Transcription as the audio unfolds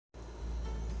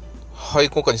はい、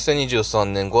今回2023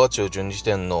年5月中旬時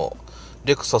点の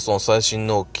レクサスの最新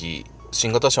納期、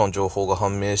新型車の情報が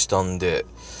判明したんで、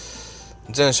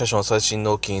全車種の最新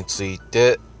納期につい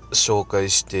て紹介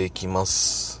していきま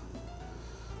す。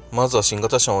まずは新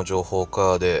型車の情報か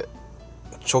らで、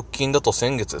直近だと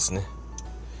先月ですね、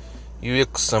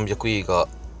UX300E が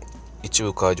一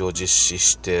部改良を実施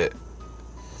して、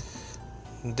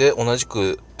で、同じ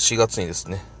く4月にです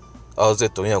ね、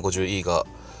RZ250E が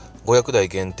500台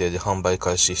限定で販売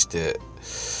開始して、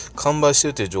完売して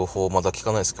るという情報まだ聞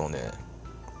かないですけどね。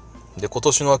で、今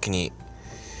年の秋に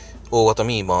大型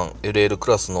ミニバン LL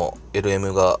クラスの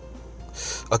LM が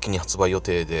秋に発売予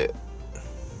定で、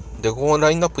ここのラ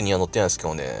インナップには載ってないですけ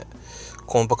どね、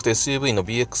コンパクト SUV の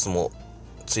BX も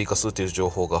追加するという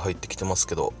情報が入ってきてます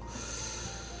けど、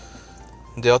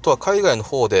で、あとは海外の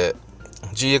方で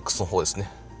GX の方ですね。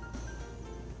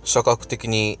車格的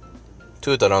にト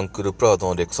ヨタランクルプラウド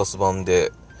のレクサス版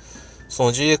で、そ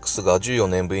の GX が14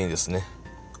年ぶりにですね、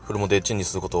フルモデルチェンジ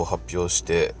することを発表し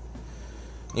て、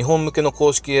日本向けの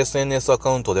公式 SNS ア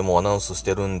カウントでもアナウンスし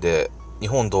てるんで、日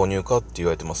本導入かって言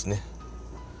われてますね。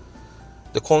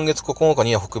で、今月9日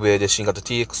には北米で新型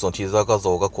TX のティザー画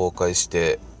像が公開し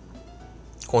て、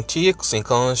この TX に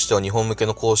関しては日本向け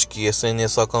の公式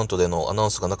SNS アカウントでのアナウ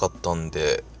ンスがなかったん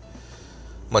で、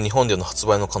日本での発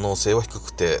売の可能性は低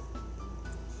くて、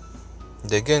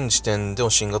で、現時点で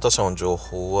の新型車の情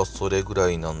報はそれぐ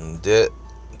らいなんで、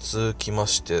続きま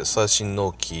して最新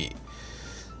納期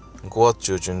5月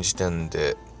中旬時点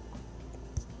で、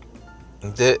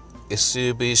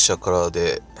SUV 車から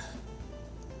で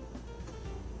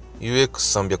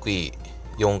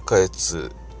UX300E4 ヶ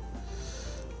月、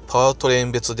パワートレイ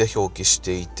ン別で表記し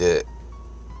ていて、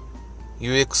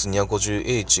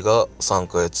UX250H が3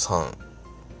ヶ月半、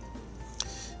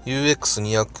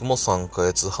UX200 も3ヶ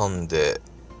月半で、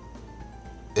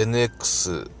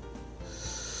NX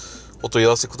お問い合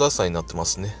わせくださいになってま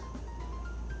すね。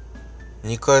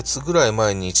2ヶ月ぐらい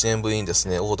前に1年ぶりにです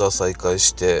ね、オーダー再開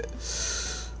して、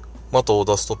またオー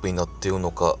ダーストップになっているの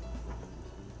か、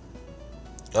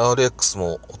RX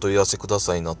もお問い合わせくだ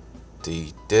さいになって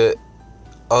いて、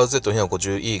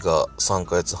RZ250E が3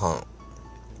ヶ月半、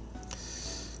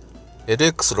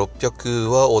LX600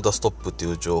 はオーダーストップって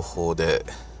いう情報で、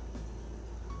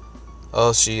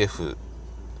RCF、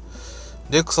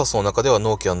レクサスの中では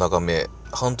納期は長め、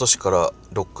半年から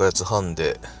6ヶ月半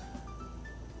で、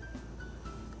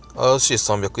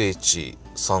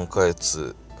RC300H3 ヶ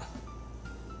月、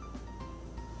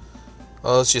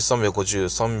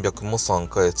RC350、300も3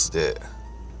ヶ月で、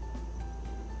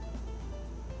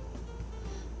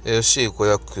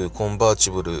LC500 コンバー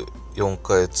チブル4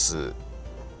ヶ月、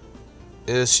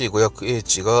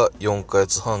LC500H が4ヶ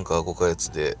月半から5ヶ月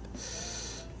で、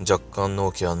若干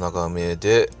納期は長め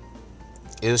で、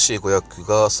LC500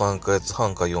 が3ヶ月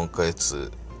半から4ヶ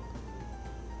月、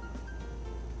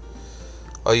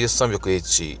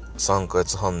IS300H3 ヶ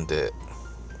月半で、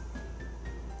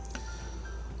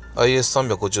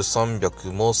IS350、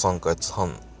300も3ヶ月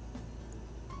半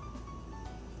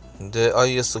で、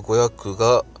IS500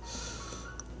 が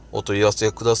お問い合わ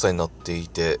せくださいになってい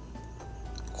て、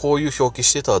こういう表記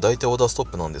してたら大体オーダースト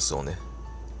ップなんですよね。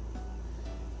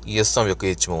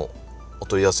ES300H もお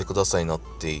問い合わせくださいになっ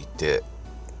ていて、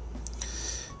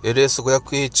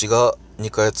LS500H が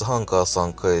2ヶ月半から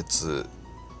3ヶ月、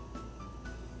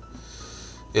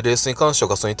LS に関しては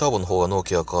ガソリンターボの方が納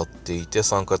期が変わっていて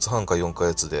3ヶ月半から4ヶ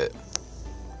月で、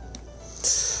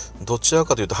どちら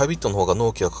かというとハイブリッドの方が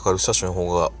納期がかかる車種の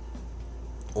方が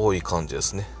多い感じで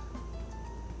すね。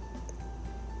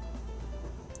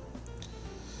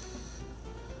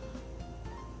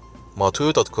ト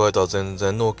ヨタと比べたら全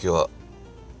然納期は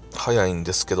早いん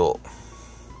ですけど、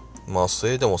そ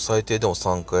れでも最低でも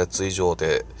3ヶ月以上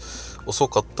で、遅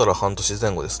かったら半年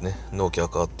前後ですね、納期が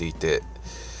変わっていて、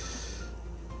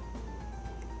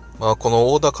こ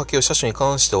のオーダーかける車種に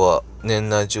関しては年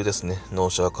内中ですね、納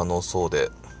車が可能そう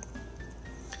で。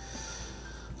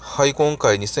はい、今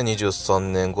回2023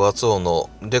年5月号の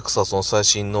レクサスの最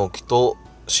新納期と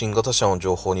新型車の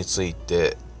情報につい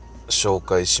て紹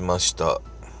介しました。